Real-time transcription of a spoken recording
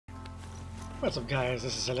What's up guys,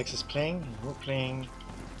 this is Alexis playing, and we're playing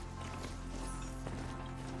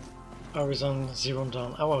Horizon Zero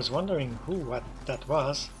Dawn. I was wondering what that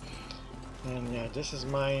was, and yeah, this is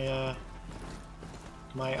my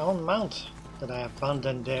my own mount that I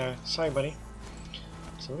abandoned there. Sorry buddy.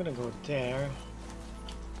 So we're gonna go there,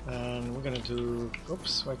 and we're gonna do,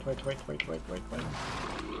 oops, wait.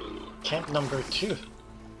 Camp number 2.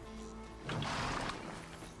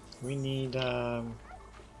 We need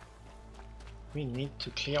to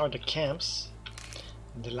clear the camps.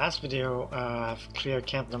 In the last video I've cleared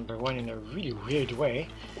camp number 1 in a really weird way.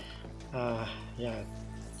 Yeah,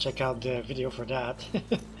 check out the video for that.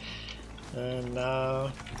 And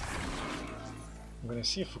I'm gonna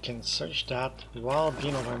see if we can search that while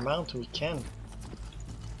being on our mount. We can.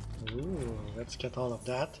 Ooh, let's get all of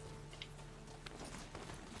that.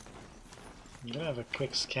 I'm gonna have a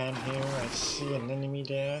quick scan here. I see an enemy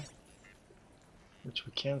there, which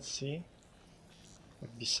we can't see.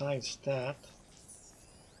 But besides that,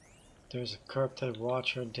 there's a corrupted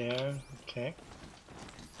watcher there. Okay.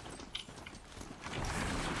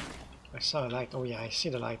 I saw a light. Oh yeah, I see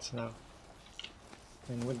the lights now.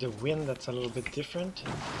 And with the wind, that's a little bit different.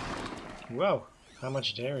 Whoa, how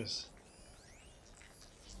much there is.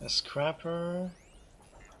 A scrapper.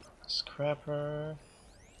 Scrapper.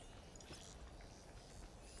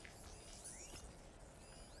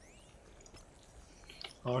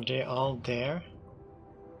 Are they all there?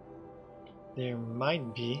 There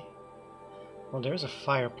might be. Well, there's a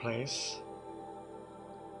fireplace.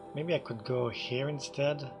 Maybe I could go here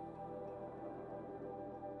instead,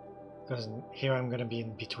 because here I'm gonna be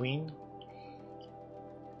in between.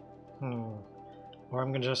 Or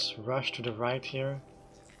I'm gonna just rush to the right here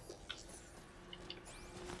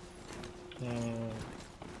and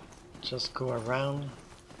just go around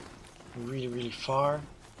really far.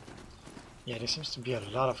 Yeah, there seems to be a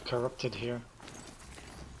lot of corrupted here.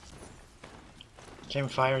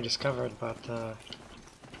 Campfire discovered, but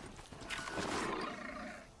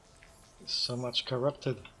so much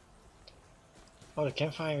corrupted. Oh, the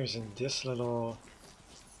campfire is in this little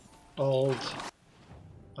old,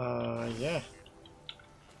 yeah,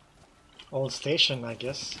 old station, I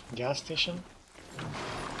guess, gas station.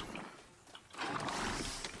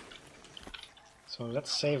 So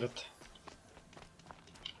let's save it.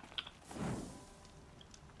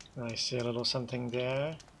 I see a little something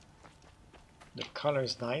there. The color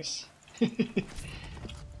is nice.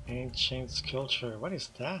 Ancient sculpture. What is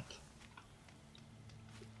that?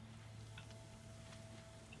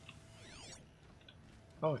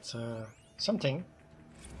 Oh, it's something.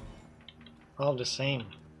 All the same.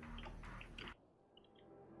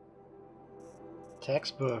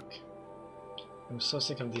 Textbook. I'm so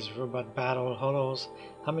sick of these robot battle hollows.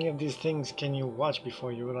 How many of these things can you watch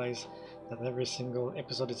before you realize that every single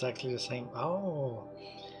episode is actually the same? Oh,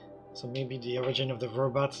 so maybe the origin of the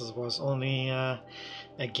robots was only a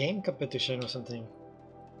game competition or something.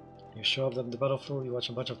 You show up at the battlefield, you watch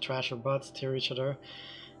a bunch of trash robots tear each other.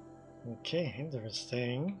 Okay,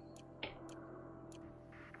 interesting.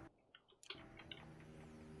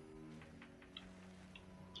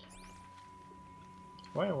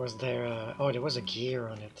 Where was there? Oh, there was a gear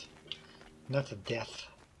on it. Not a death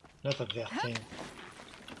thing.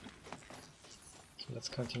 So let's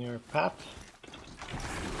continue our path.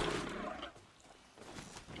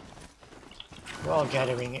 While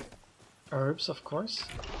gathering herbs, of course.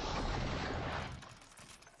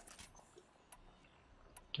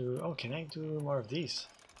 Oh, can I do more of these?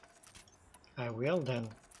 I will then.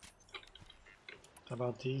 How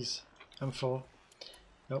about these? I'm full.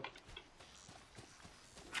 Nope.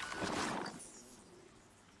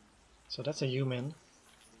 So that's a human.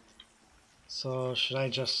 So should I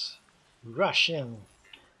just rush in?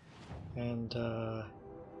 And yeah,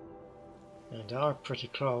 they are pretty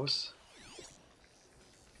close.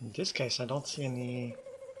 In this case, I don't see any.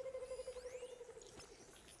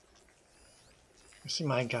 I see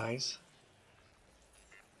my guys,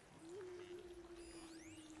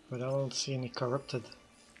 but I don't see any corrupted.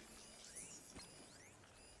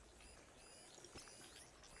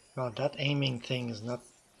 Well, that aiming thing is not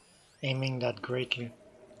aiming that greatly.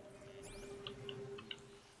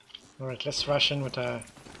 Alright, let's rush in with our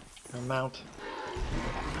mount.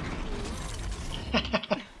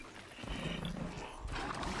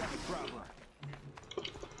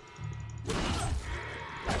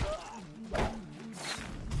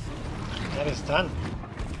 That is done.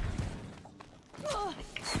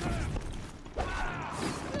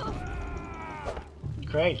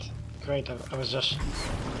 Great, great. I was just...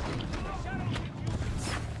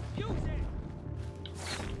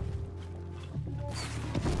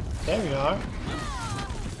 There we are.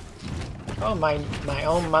 Oh, my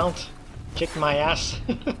own mount kicked my ass.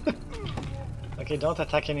 Okay, don't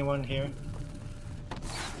attack anyone here.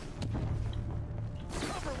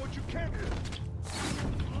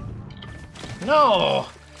 No!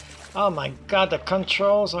 Oh my god, the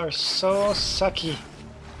controls are so sucky.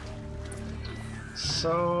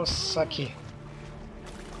 So sucky.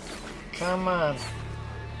 Come on.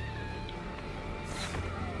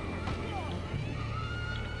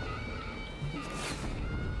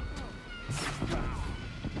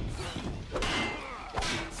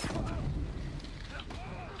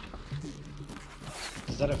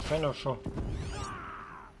 Is that a friend or foe?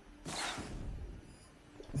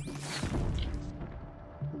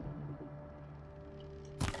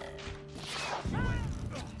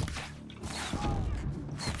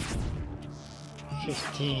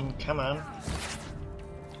 Come on.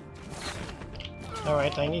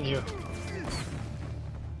 Alright, I need you.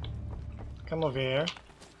 Come over here.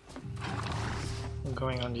 I'm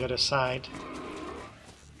going on the other side.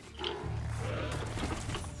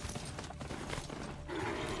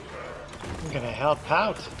 I'm gonna help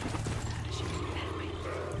out.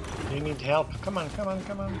 You need help. Come on, come on,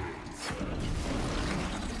 come on.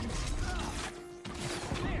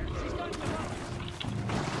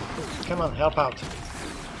 Come on, help out.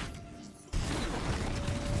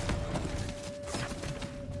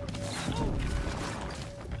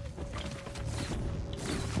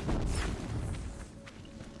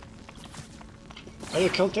 Are you a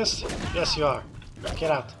cultist? Yes, you are. Get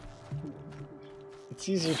out. It's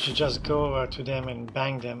easier to just go to them and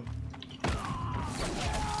bang them.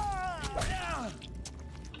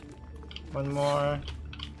 One more.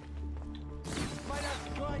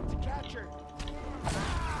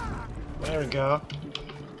 There we go.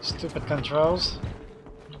 Stupid controls.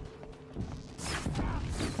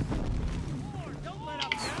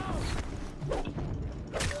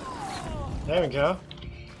 There we go.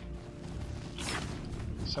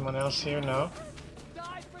 Someone else here? No.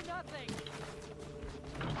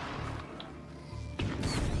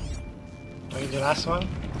 Are you the last one?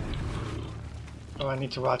 Oh, I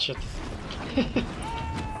need to watch it.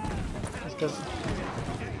 Because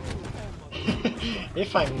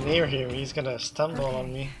if I'm near him, he's gonna stumble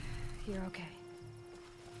on me. You're okay.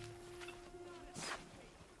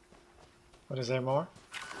 What is there more?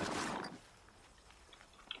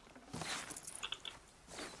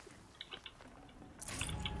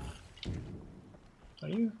 Are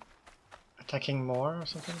you attacking more or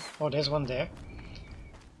something? Oh, there's one there.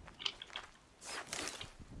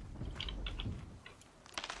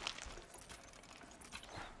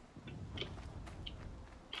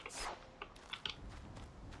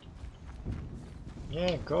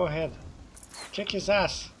 Yeah, go ahead. Kick his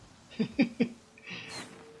ass.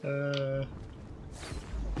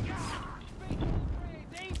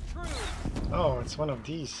 Oh, it's one of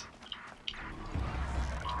these.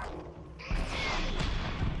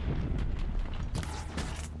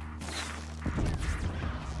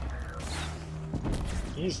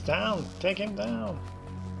 He's down. Take him down.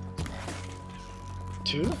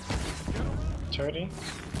 2? 30?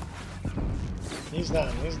 He's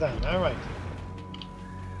down. He's down. Alright.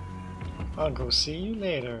 I'll go see you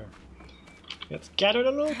later. Let's gather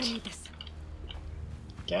the loot.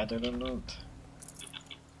 Gather the loot.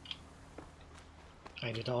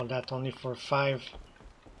 I did all that only for 5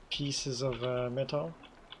 pieces of metal.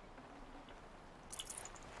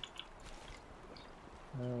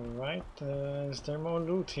 Alright, is there more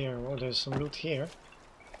loot here? Oh, there's some loot here.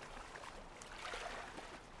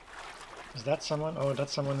 Is that someone? Oh,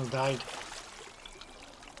 that's someone who died.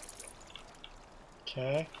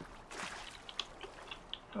 Okay.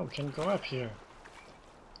 Oh, we can go up here.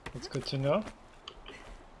 That's good to know.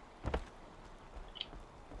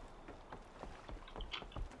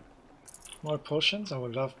 More potions? I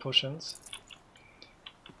would love potions.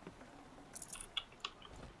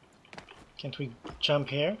 Can't we jump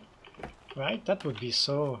here? Right? That would be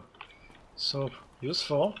so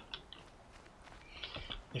useful.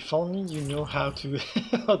 If only you know how to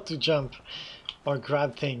how to jump or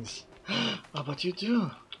grab things. Oh, but you do.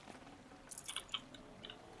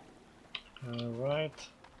 Alright.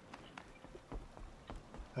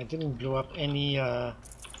 I didn't blow up any of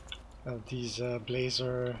these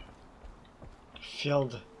blazer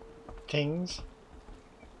filled things.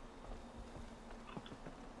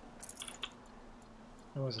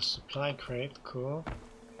 There was a supply crate, cool.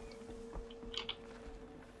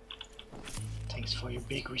 Thanks for your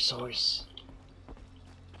big resource.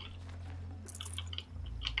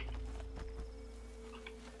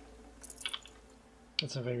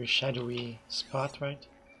 It's a very shadowy spot, right?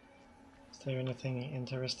 Is there anything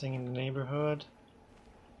interesting in the neighborhood?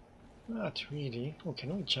 Not really. Oh,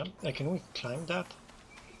 can we jump? Can we climb that?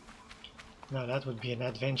 No, that would be an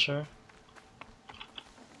adventure.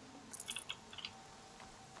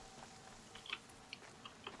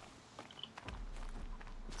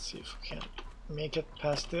 Let's see if we can make it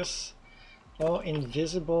past this. Oh,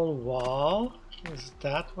 invisible wall? Is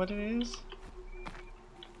that what it is?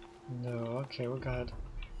 No, okay, we're good.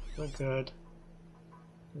 We're good.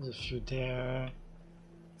 There's a few there.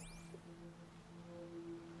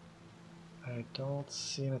 I don't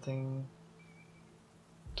see anything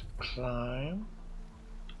to climb.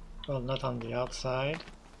 Well, not on the outside.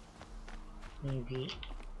 Maybe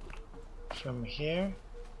from here.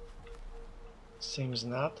 Seems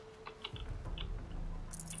not.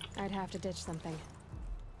 I'd have to ditch something.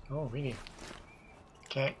 Oh, really?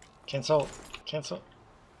 Okay, cancel. Cancel.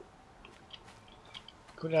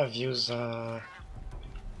 Could have used, yeah,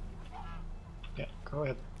 go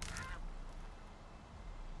ahead.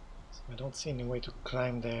 So I don't see any way to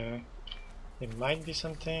climb there. There might be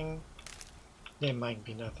something. There might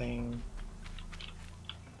be nothing.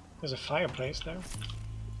 There's a fireplace there.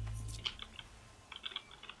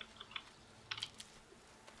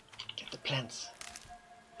 Get the plants.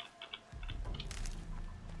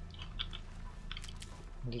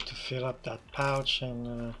 Need to fill up that pouch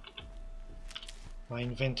and my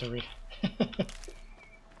inventory.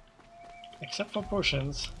 Except for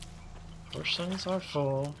potions. Potions are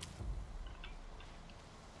full.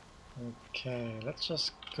 Okay, let's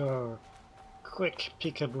just go quick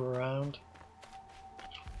peekaboo around.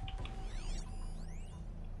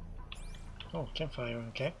 Oh, campfire,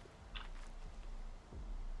 okay.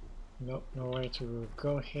 Nope, no way to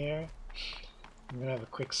go here. I'm gonna have a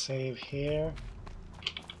quick save here.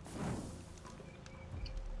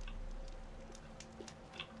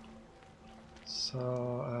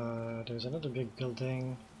 So, there's another big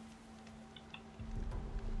building.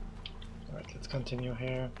 Alright, let's continue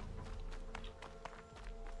here.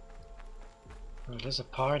 Oh, there's a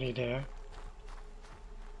party there.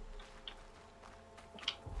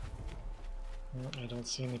 I don't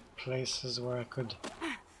see any places where I could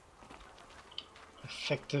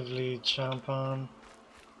effectively jump on.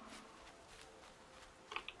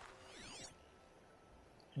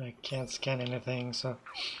 And I can't scan anything, so...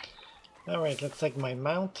 Alright, let's take my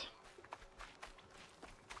mount.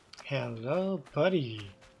 Hello,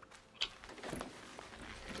 buddy.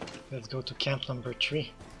 Let's go to camp number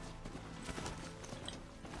 3.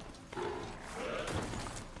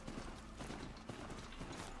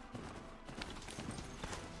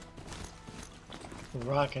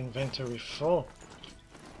 Rock inventory full.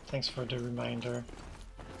 Thanks for the reminder.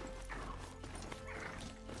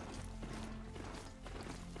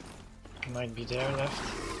 Might be there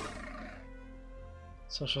left.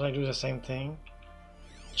 So should I do the same thing?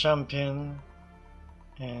 Jump in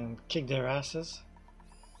and kick their asses?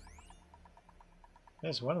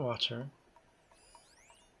 There's one watcher.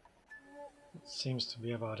 It seems to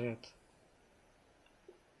be about it.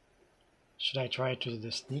 Should I try to do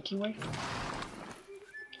the sneaky way?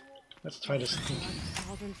 Let's try the sneaky.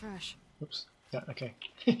 Fresh. Oops. Yeah, okay.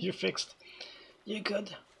 You're fixed. You're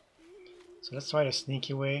good. So let's try the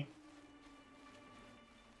sneaky way.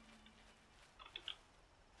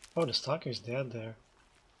 Oh, the stalker is dead there.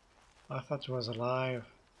 I thought he was alive.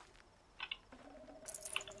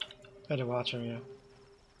 Oh, the watcher, yeah.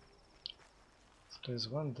 So there's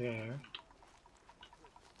one there.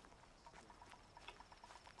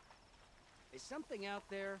 Is something out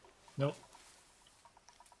there? Nope.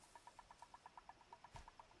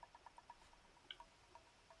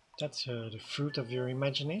 That's the fruit of your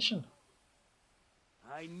imagination.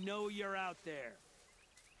 I know you're out there.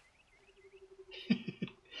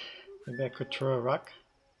 Maybe I could throw a rock.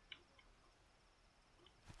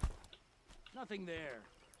 Nothing there.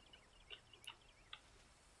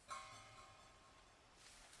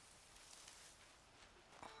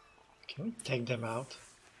 Can we take them out?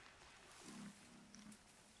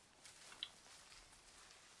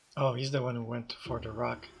 Oh, he's the one who went for the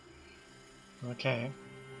rock. Okay.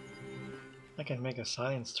 I can make a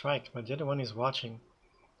silent strike, but the other one is watching.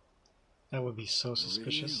 That would be so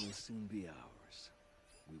suspicious. Will soon be ours.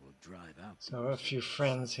 We will drive out. So a few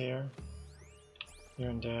friends here. Here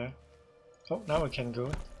and there. Oh, now we can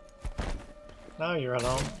go. Now you're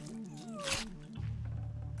alone.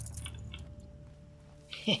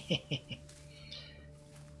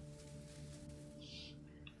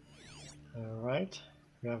 Alright,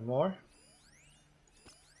 we have more.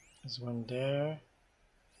 There's one there.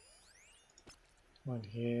 One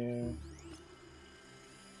here.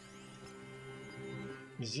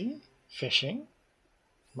 Is he fishing?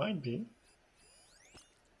 Might be.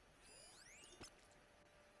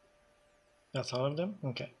 That's all of them?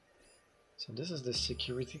 Okay. So this is the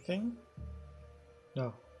security thing?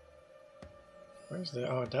 No. Where's the...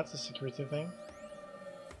 Oh, that's the security thing?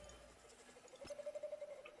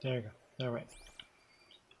 There you go. Alright.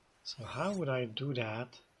 So how would I do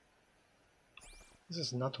that? This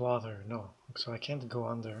is not water, no. So I can't go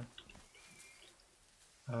under.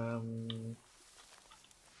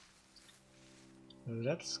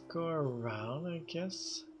 Let's go around, I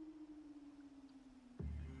guess.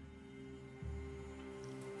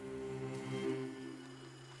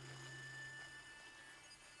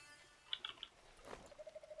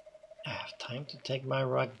 I have time to take my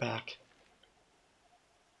rug back.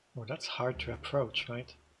 Oh, that's hard to approach,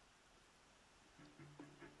 right?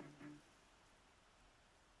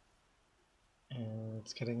 And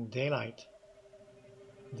it's getting daylight.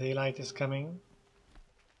 Daylight is coming.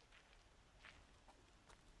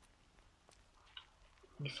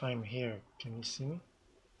 If I'm here, can you see me?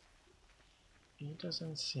 He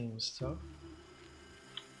doesn't seem so.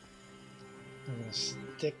 I'm gonna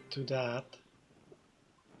stick to that.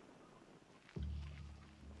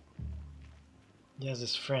 He has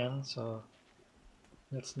his friend, so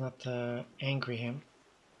let's not angry him.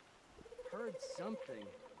 Heard something.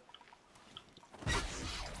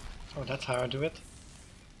 Oh, that's how I do it?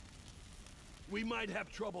 We might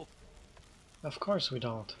have trouble. Of course we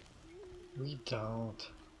don't. We don't.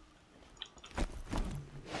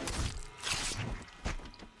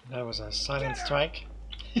 That was a silent strike.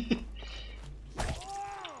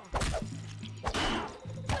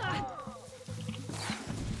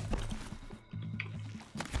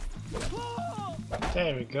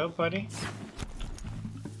 There we go, buddy.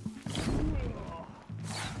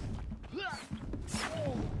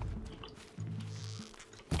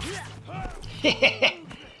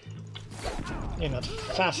 You're not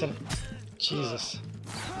fast enough. Jesus.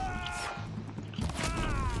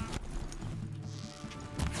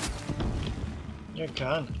 You're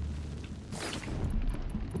gone.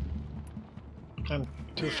 I'm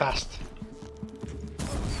too fast.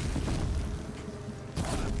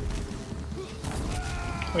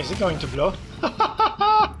 Oh, is he going to blow?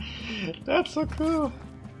 That's so cool.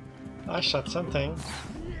 I shot something.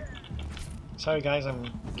 Sorry guys, I'm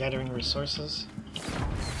gathering resources.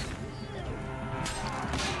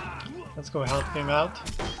 Let's go help him out.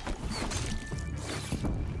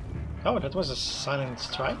 Oh, that was a silent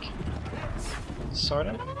strike. Sort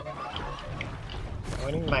of. Oh,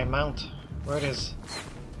 I need my mount. Where it is?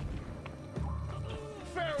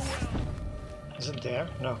 Is it there?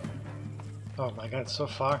 No. Oh my god, it's so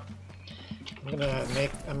far. I'm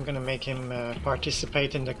gonna make him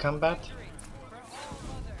participate in the combat.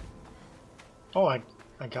 Oh, I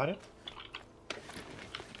got it.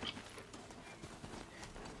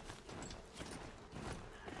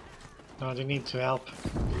 No, they need to help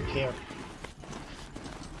here.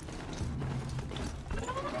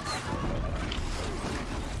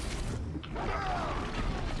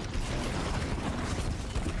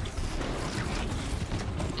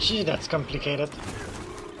 Gee, that's complicated.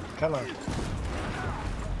 Come on.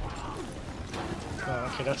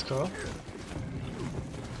 Oh, okay, that's cool.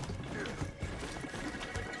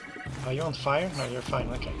 Are you on fire? No, you're fine,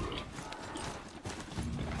 okay.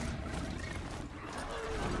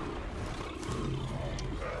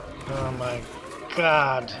 Oh my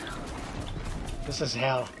god. This is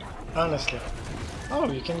hell. Honestly.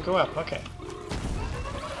 Oh, you can go up, okay.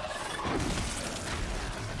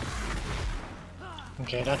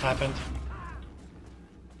 Okay, that happened.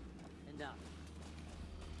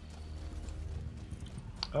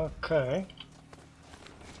 Okay.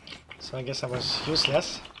 So I guess I was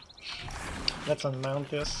useless. Let's unmount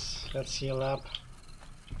this. Let's heal up.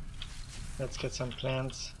 Let's get some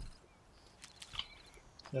plants.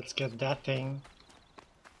 Let's get that thing.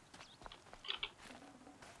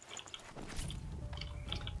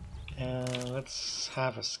 And let's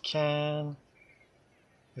have a scan.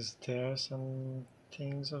 Is there some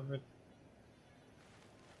things over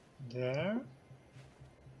there?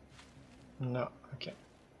 No, okay.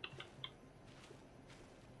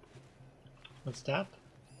 What's that?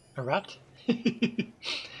 A rat? The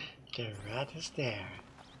rat is there.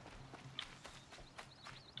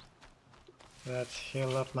 Let's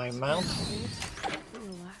heal up my mount.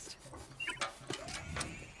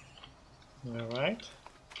 Alright.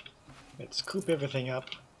 Let's scoop everything up.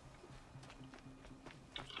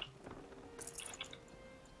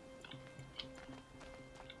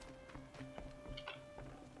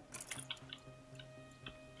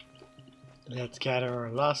 Let's gather our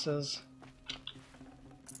losses.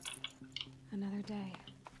 Another day.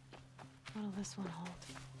 What'll this one hold?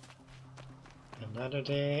 Another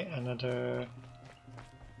day, another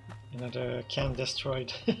Another can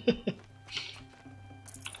destroyed.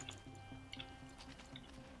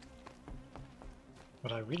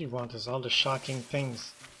 What I really want is all the shocking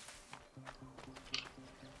things.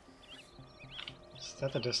 Is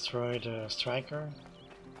that a destroyed striker?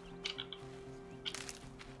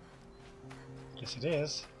 Yes, it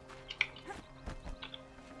is.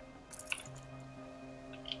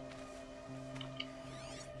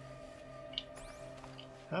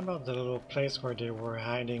 How about the little place where they were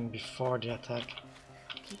hiding before the attack?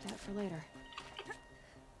 Keep that for later.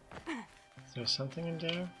 Is there something in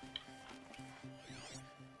there?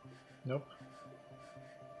 Nope.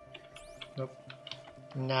 Nope.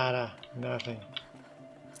 Nada. Nothing.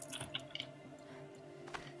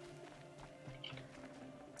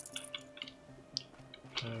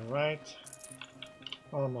 Alright.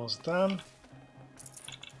 Almost done.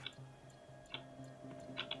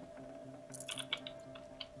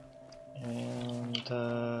 And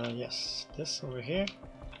yes, this over here.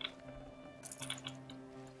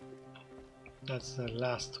 That's the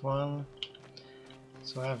last one.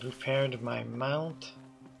 So I've repaired my mount.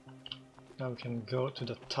 Now we can go to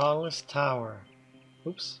the tallest tower.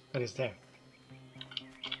 Oops, that is there.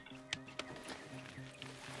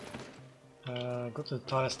 Go to the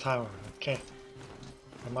tallest tower. Okay.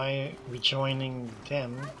 Am I rejoining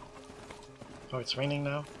them? Oh, it's raining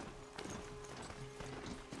now?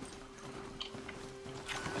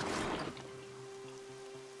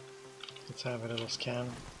 Let's have a little scan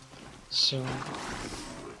soon.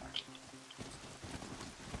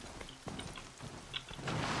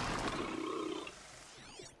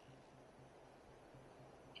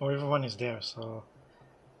 Oh, everyone is there, so...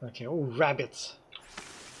 Okay, oh, rabbits!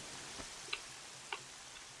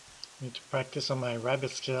 Need to practice on my rabbit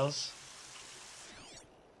skills.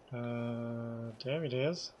 There it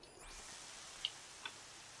is.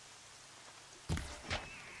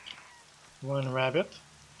 One rabbit.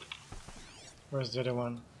 Where's the other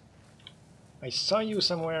one? I saw you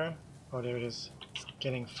somewhere. Oh, there it is. It's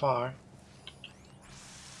getting far.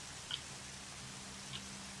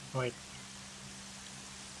 Wait.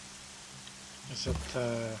 Is it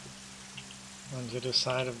on the other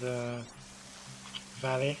side of the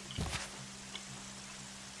valley?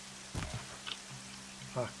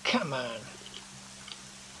 Oh, come on!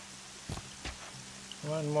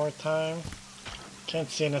 One more time. Can't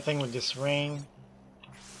see anything with this rain.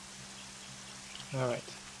 Alright.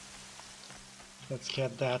 Let's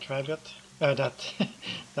get that rabbit. That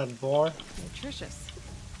that boar. Nutritious.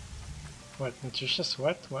 What? Nutritious?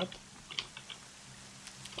 What? What?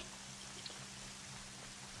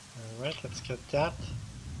 Alright, let's get that.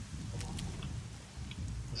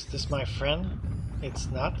 Is this my friend? It's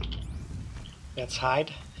not. Let's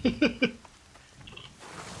hide.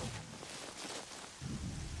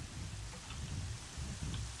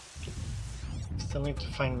 Still need to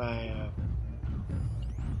find my...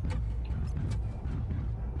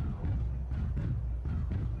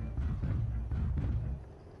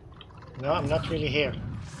 No, I'm not really here.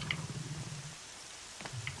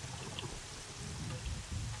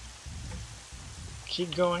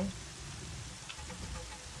 Keep going.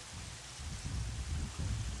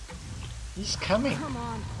 He's coming. Come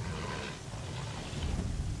on.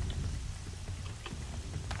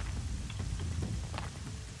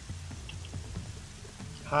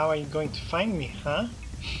 How are you going to find me, huh?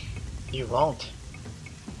 You won't.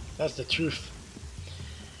 That's the truth.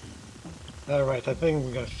 Alright, I think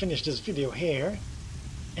we're gonna finish this video here.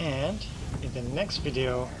 And in the next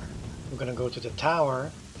video, we're gonna go to the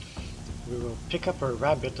tower. We will pick up a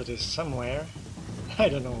rabbit that is somewhere. I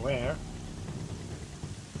don't know where.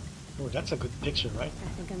 Oh, that's a good picture, right? I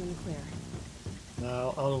think I'm in the clear.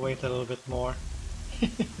 Now I'll wait a little bit more.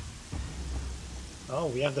 Oh,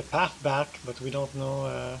 we have the path back, but we don't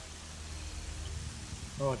know...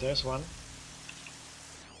 Oh, there's one.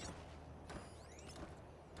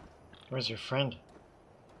 Where's your friend?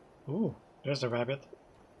 Ooh, there's the rabbit.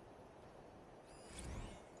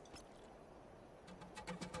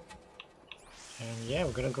 And yeah,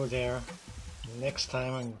 we're gonna go there next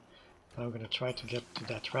time, and I'm gonna try to get to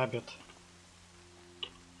that rabbit.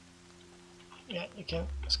 Yeah, you can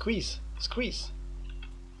squeeze, squeeze.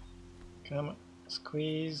 Come on,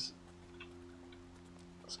 squeeze,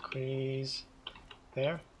 squeeze.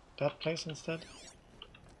 There, that place instead.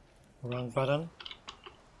 Wrong button.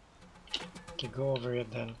 Okay, go over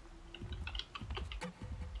it then.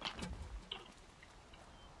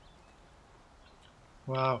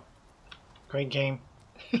 Wow, great game.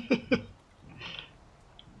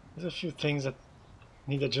 There's a few things that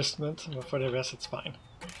need adjustment, but for the rest it's fine.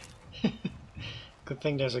 Good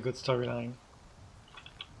thing there's a good storyline.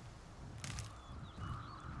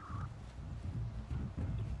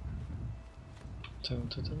 Dun,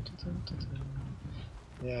 dun, dun, dun, dun, dun, dun.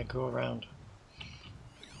 Yeah, go around.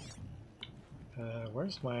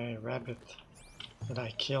 Where's my rabbit that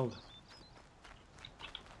I killed?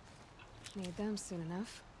 Need them soon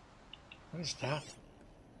enough. What is that?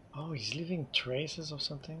 Oh, he's leaving traces of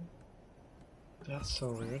something? That's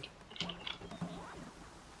so weird.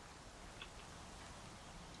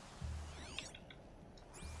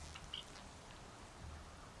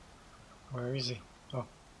 Where is he? Oh.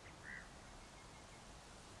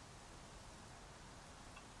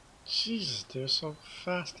 Jesus, they're so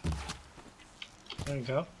fast. There you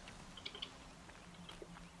go.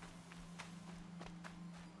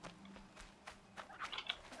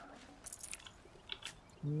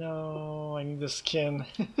 No, I need the skin.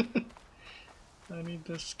 I need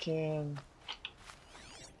the skin.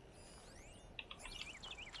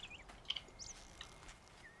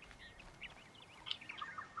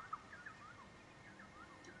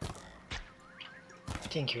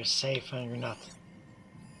 I think you're safe and you're not.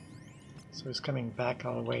 So he's coming back,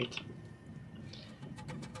 I'll wait.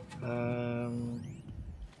 I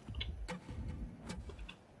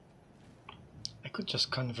could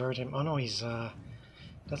just convert him. Oh no, he's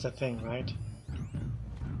that's a thing, right?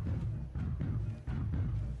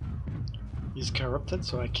 He's corrupted,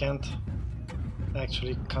 so I can't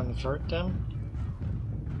actually convert them,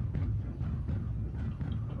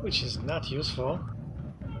 which is not useful.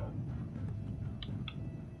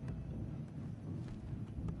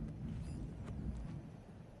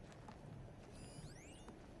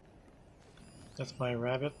 That's my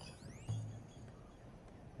rabbit.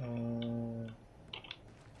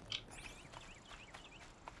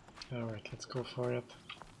 Alright, let's go for it.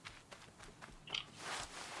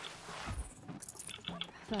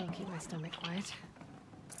 That'll keep my stomach quiet.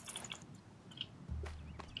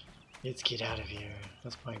 Let's get out of here.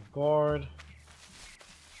 That's my board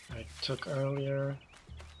I took earlier.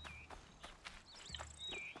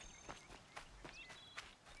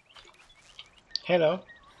 Hello.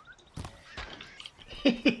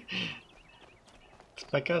 It's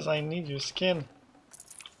because I need your skin.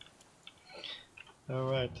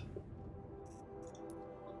 Alright.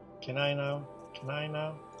 Can I now? Can I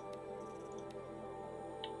now?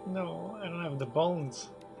 No, I don't have the bones.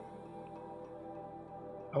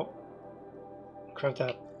 Oh. Grab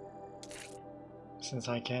that. Since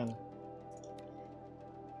I can.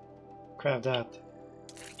 Grab that.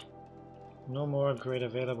 No more upgrade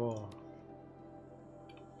available.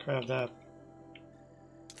 Grab that.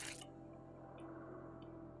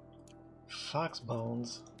 Fox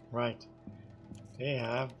bones. Right. They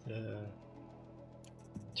have the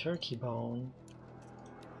turkey bone,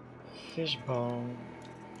 fish bone.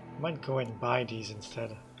 Might go and buy these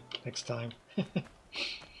instead next time.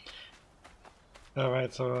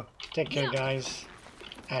 Alright, so take care guys.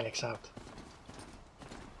 Alex out.